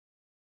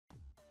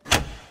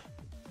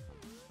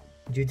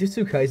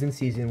Jujutsu Kaisen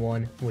Season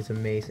 1 was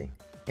amazing,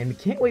 and we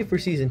can't wait for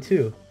Season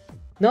 2.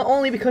 Not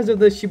only because of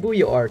the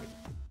Shibuya arc,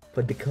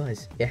 but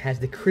because it has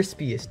the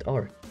crispiest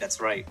arc. That's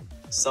right.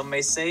 Some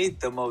may say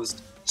the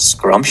most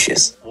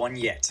scrumptious one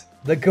yet.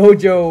 The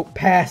Gojo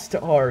past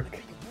arc.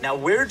 Now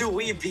where do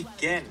we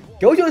begin?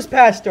 Gojo's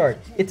past arc.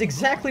 It's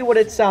exactly what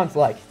it sounds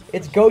like.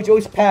 It's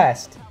Gojo's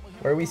past,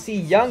 where we see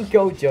young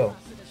Gojo.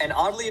 And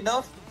oddly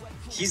enough,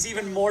 he's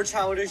even more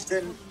childish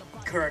than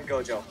current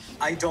Gojo.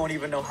 I don't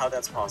even know how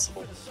that's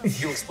possible.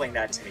 You explain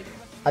that to me.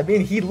 I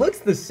mean, he looks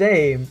the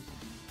same,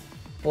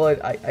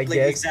 but I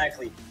guess...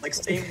 Exactly. Like,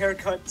 same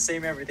haircut,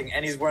 same everything,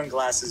 and he's wearing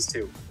glasses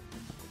too.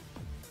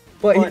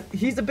 But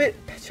he's a bit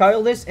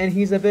childish, and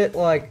he's a bit,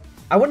 like...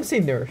 I wouldn't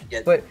say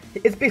nerfed, but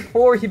it's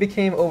before he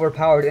became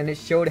overpowered, and it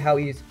showed how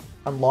he's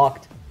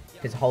unlocked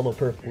his hollow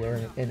purple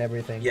and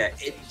everything. Yeah,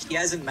 he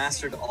hasn't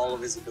mastered all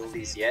of his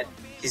abilities yet.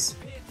 He's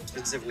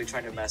specifically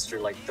trying to master,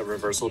 like, the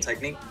reversal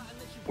technique.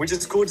 Which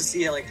is cool to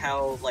see, like,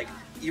 how, like,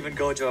 even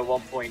Gojo at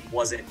one point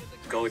wasn't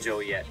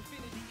Gojo yet.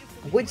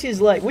 Which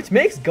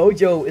makes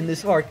Gojo in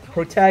this arc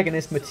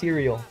protagonist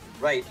material.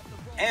 Right.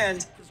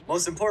 And,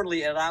 most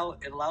importantly, it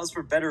allows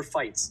for better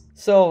fights.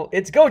 So,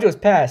 it's Gojo's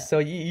past, so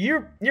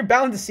you're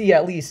bound to see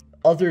at least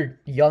other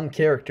young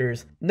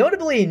characters.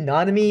 Notably,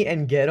 Nanami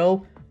and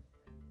Geto.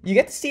 You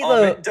get to see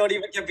Man, don't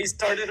even get me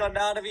started on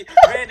Nanami.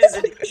 Man is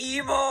an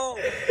emo!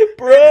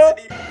 Bro!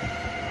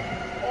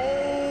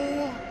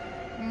 Oh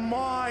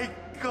my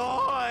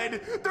god!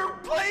 They're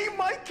playing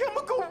My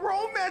Chemical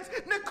Romance!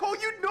 Nicole,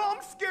 you know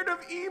I'm scared of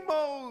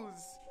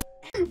emos!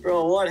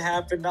 Bro, what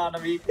happened,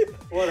 Nanami?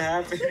 What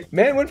happened?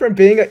 Man went from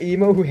being an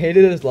emo who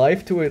hated his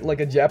life to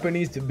a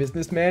Japanese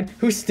businessman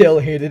who still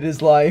hated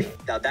his life.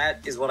 Now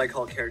that is what I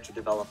call character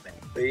development.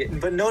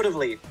 But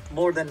notably,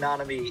 more than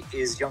Nanami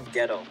is young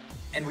Geto.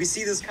 And we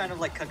see this kind of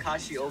like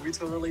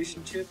Kakashi-Obito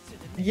relationship.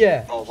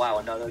 Yeah. Oh wow,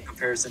 another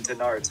comparison to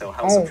Naruto.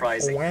 How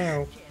surprising.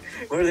 Wow.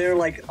 Where they're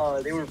like,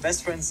 they were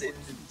best friends in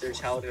their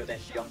childhood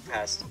and young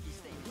past.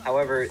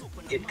 However,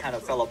 it kind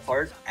of fell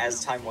apart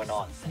as time went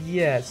on.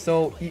 Yeah,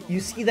 so you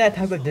see that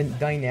type of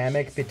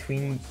dynamic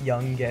between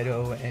young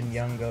Geto and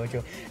young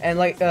Gojo. And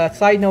like,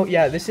 side note,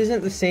 yeah, this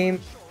isn't the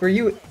same for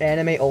you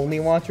anime-only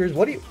watchers.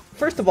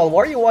 First of all,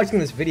 why are you watching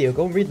this video?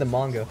 Go read the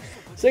manga.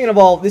 Second of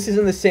all, this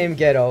isn't the same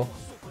Geto.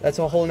 That's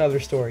a whole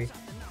nother story.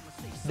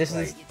 This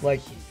is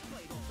like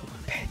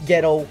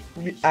Geto,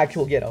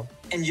 actual Geto.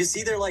 And you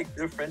see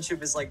their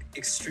friendship is like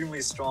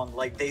extremely strong.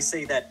 Like they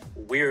say that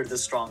we're the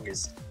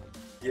strongest,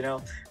 you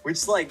know?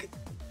 Which like,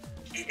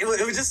 it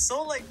was just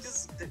so like,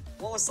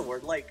 what was the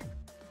word? Like,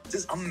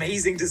 just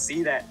amazing to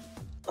see that.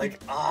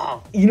 Like,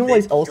 You know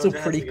what's also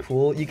pretty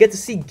cool? You get to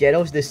see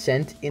Geto's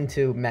descent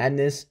into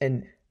madness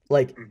and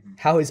like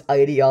how his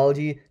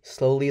ideology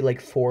slowly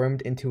like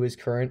formed into his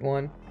current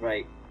one.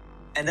 Right.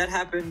 And that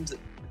happened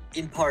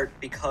in part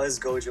because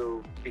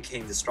Gojo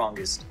became the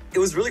strongest. It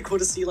was really cool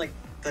to see like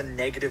the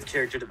negative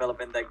character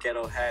development that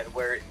Geto had,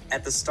 where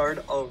at the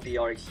start of the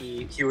arc,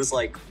 he was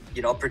like,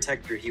 you know, a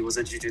protector. He was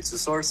a Jujutsu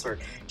sorcerer.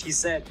 He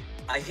said,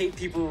 I hate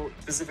people,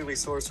 specifically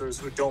sorcerers,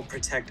 who don't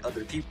protect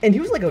other people. And he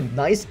was like a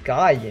nice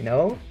guy, you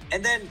know?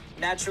 And then,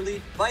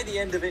 naturally, by the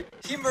end of it,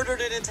 he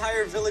murdered an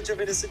entire village of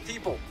innocent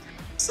people.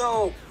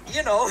 So,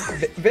 you know.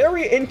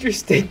 Very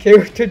interesting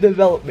character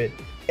development.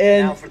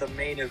 And now for the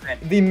main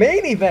event. The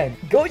main event.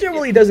 Gojo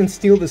really doesn't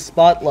steal the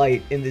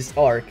spotlight in this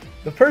arc.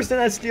 The person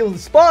that steals the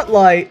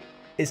spotlight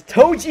is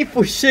Toji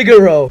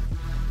Fushiguro.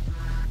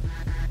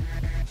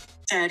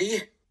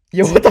 Daddy?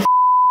 Yo, what the f?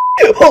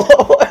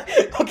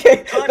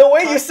 Okay, the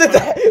way you said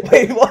that.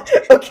 Wait, what?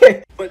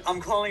 Okay. But I'm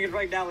calling it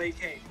right now,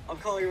 AK. I'm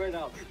calling it right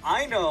now.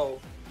 I know,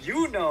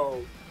 you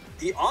know,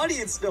 the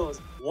audience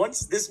knows.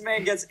 Once this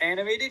man gets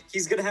animated,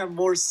 he's gonna have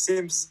more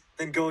simps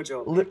than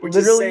Gojo.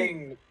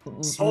 Literally,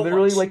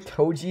 like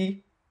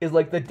Toji is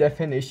like the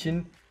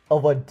definition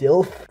of a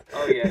dilf.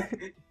 Oh yeah.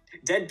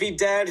 Deadbeat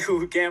dad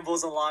who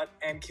gambles a lot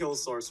and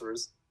kills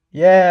sorcerers.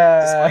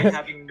 Yeah. Despite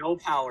having no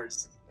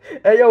powers.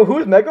 Hey yo,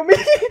 who's Megumi?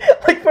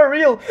 Like for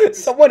real,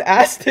 someone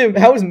asked him,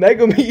 how's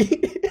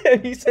Megumi?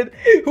 And he said,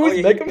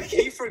 who's Megumi?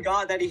 He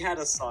forgot that he had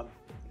a son.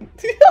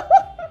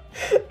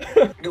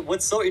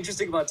 What's so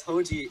interesting about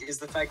Toji is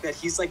the fact that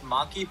he's like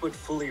Maki but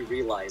fully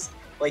realized.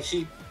 Like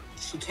he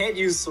can't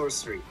use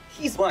sorcery.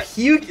 But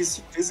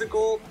his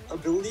physical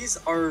abilities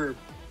are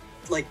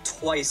like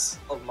twice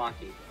of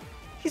Maki.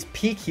 He's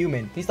peak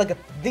human. He's like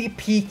the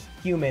peak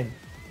human.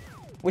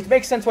 Which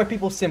makes sense why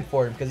people simp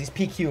for him, because he's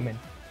peak human.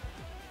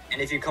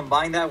 And if you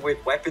combine that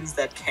with weapons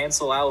that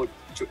cancel out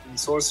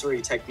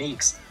sorcery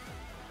techniques,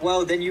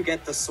 well, then you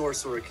get the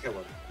sorcerer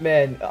killer.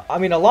 Man, I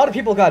mean, a lot of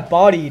people got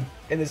bodied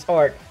in this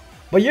arc.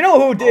 But you know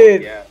who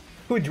did? Oh, yeah.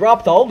 Who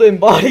dropped all them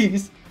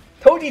bodies?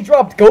 Toji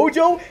dropped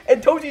Gojo,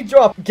 and Toji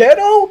dropped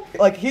Geto?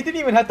 Like, he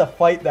didn't even have to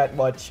fight that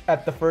much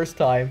at the first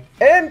time.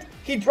 And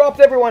he dropped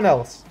everyone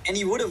else. And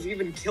he would have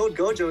even killed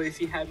Gojo if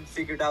he hadn't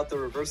figured out the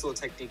reversal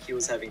technique he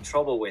was having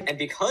trouble with. And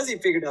because he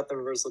figured out the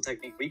reversal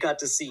technique, we got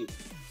to see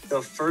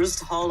the first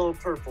hollow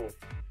purple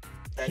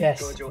that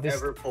Yes, Gojo this-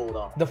 ever pulled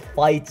off. The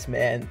fights,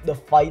 man. The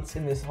fights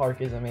in this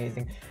arc is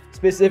amazing.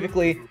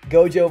 Specifically,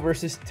 Gojo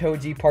versus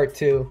Toji Part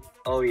 2.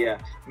 Oh yeah,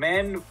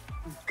 man,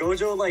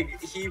 Gojo,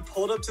 like, he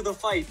pulled up to the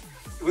fight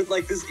with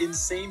like this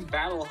insane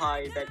battle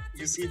high that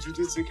you see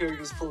Jujutsu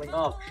characters pulling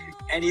off,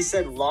 and he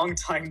said, "Long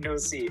time no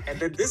see." And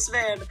then this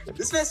man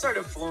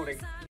started floating.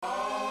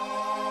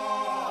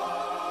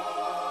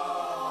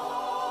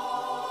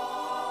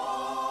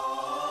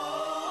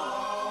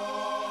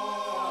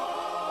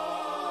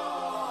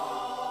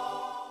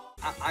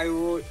 I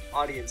will,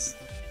 audience,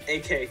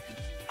 AK,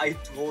 I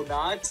will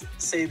not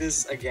say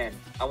this again.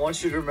 I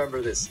want you to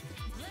remember this.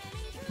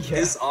 Yeah.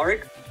 This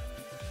arc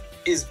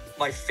is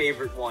my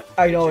favorite one.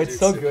 I know, in it's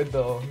so Jujutsu. good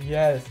though.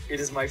 Yes. It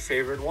is my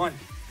favorite one.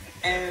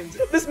 And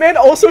This man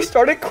also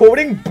started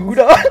quoting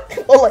Buddha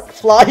while like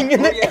flying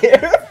in the yeah.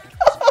 air.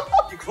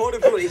 he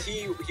quoted Buddha.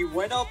 He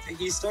went up,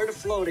 he started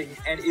floating,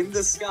 and in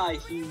the sky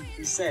he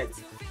said,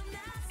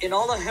 "In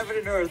all of heaven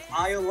and earth,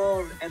 I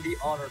alone am the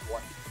honored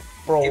one."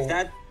 Bro, If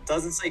that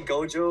doesn't say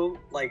Gojo,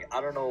 like, I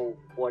don't know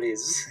what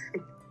is.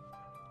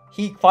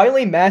 he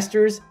finally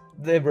masters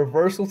the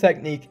reversal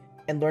technique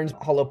and learns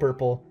Hollow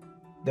Purple,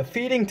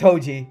 defeating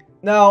Toji.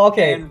 Now,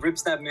 okay. And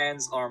rips that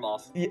man's arm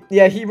off.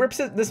 Yeah, he rips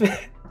it this man.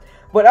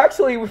 But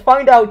actually, we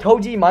find out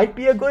Toji might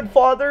be a good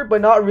father, but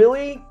not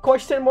really,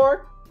 question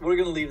mark. We're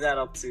gonna leave that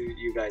up to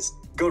you guys.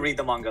 Go read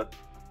the manga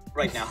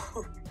right now.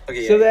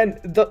 Okay. So yeah. then,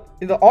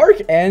 the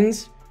arc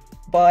ends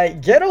by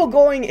Geto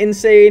going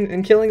insane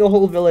and killing a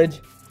whole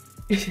village.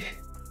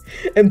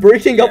 And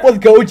breaking up Yeah.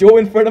 with Gojo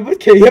in front of a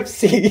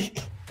KFC.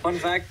 Fun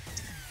fact,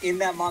 in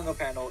that manga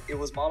panel, it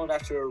was modeled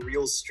after a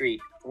real street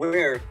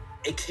where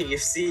a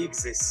KFC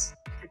exists.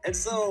 And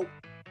so,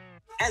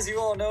 as you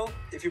all know,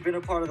 if you've been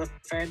a part of the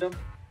fandom,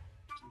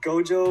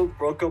 Gojo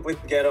broke up with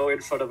Geto in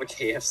front of a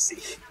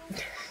KFC.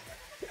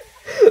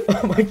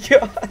 Oh my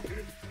god.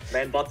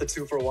 Man bought the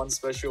 2-for-1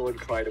 special and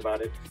cried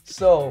about it.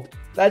 So,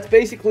 that's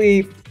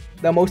basically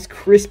the most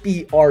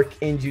crispy arc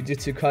in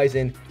Jujutsu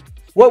Kaisen.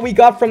 What we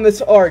got from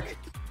this arc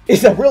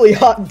is a really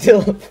hot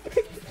dilf.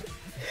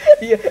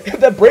 Yeah,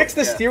 that breaks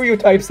the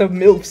stereotypes of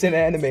MILFs in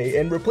anime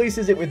and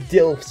replaces it with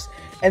DILFs.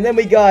 And then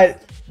we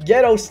got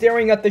Geto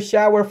staring at the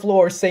shower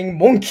floor saying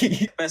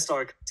monkey. Best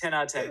arc, 10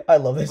 out of 10. I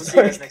love this We'll see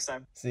you arc. guys next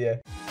time. See ya.